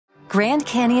Grand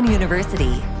Canyon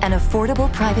University, an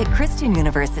affordable private Christian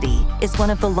university, is one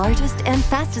of the largest and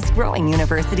fastest growing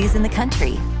universities in the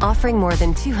country, offering more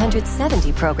than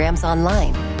 270 programs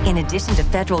online. In addition to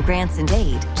federal grants and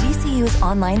aid, GCU's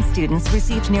online students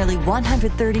received nearly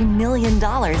 $130 million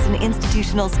in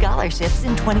institutional scholarships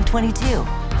in 2022.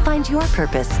 Find your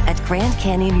purpose at Grand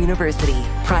Canyon University.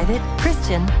 Private,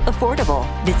 Christian, affordable.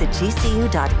 Visit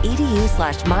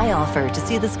gcu.edu/myoffer to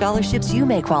see the scholarships you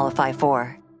may qualify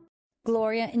for.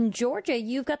 Gloria in Georgia,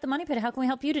 you've got the Money Pit. How can we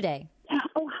help you today?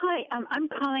 Oh, hi. I'm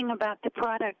calling about the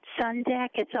product Sun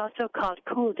Deck. It's also called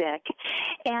Kool Deck.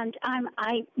 And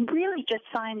I really just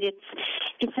find it's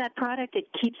that product that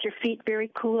keeps your feet very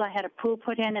cool. I had a pool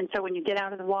put in, and so when you get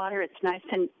out of the water, it's nice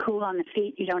and cool on the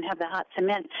feet. You don't have the hot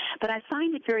cement. But I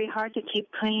find it very hard to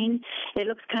keep clean. It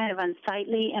looks kind of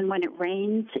unsightly, and when it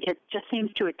rains, it just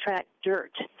seems to attract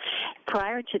dirt.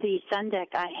 Prior to the Sun Deck,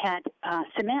 I had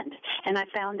cement, and I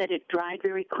found that it dried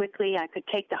very quickly. I could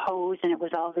take the hose, and it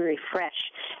was all very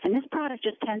fresh. And this product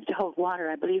just tends to hold water.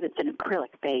 I believe it's an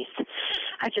acrylic base.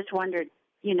 I just wondered,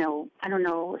 I don't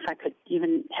know if I could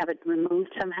even have it removed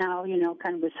somehow,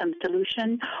 kind of with some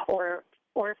solution, or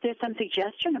if there's some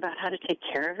suggestion about how to take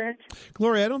care of it.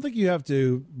 Gloria, I don't think you have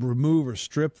to remove or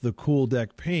strip the Kool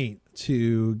Deck paint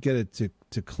to get it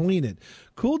to clean it.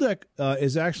 Kool Deck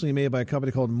is actually made by a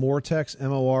company called Mortex,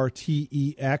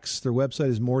 Mortex. Their website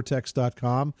is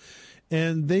mortex.com.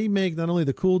 And they make not only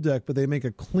the Kool Deck, but they make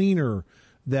a cleaner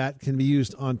that can be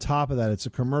used on top of that. It's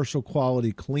a commercial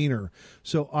quality cleaner.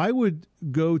 So I would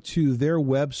go to their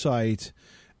website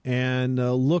and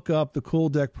look up the Kool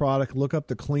Deck product, look up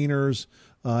the cleaners.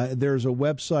 There's a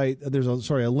website,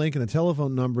 a link and a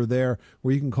telephone number there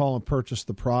where you can call and purchase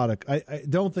the product. I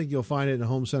don't think you'll find it in a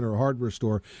home center or hardware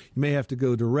store. You may have to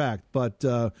go direct, but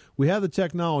we have the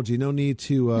technology. No need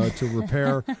to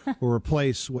repair or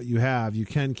replace what you have. You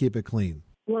can keep it clean.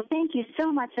 Well, thank you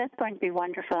so much. That's going to be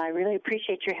wonderful. I really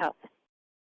appreciate your help.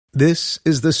 This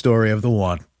is the story of the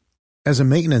one. As a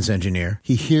maintenance engineer,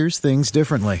 he hears things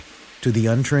differently. To the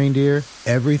untrained ear,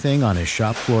 everything on his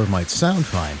shop floor might sound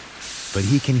fine, but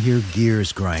he can hear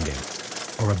gears grinding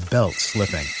or a belt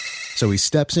slipping. So he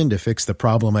steps in to fix the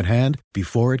problem at hand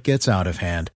before it gets out of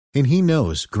hand. And he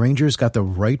knows Grainger's got the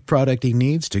right product he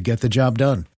needs to get the job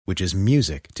done, which is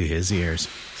music to his ears.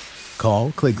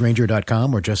 Call, click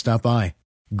Grainger.com, or just stop by.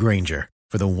 Grainger,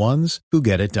 for the ones who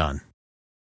get it done.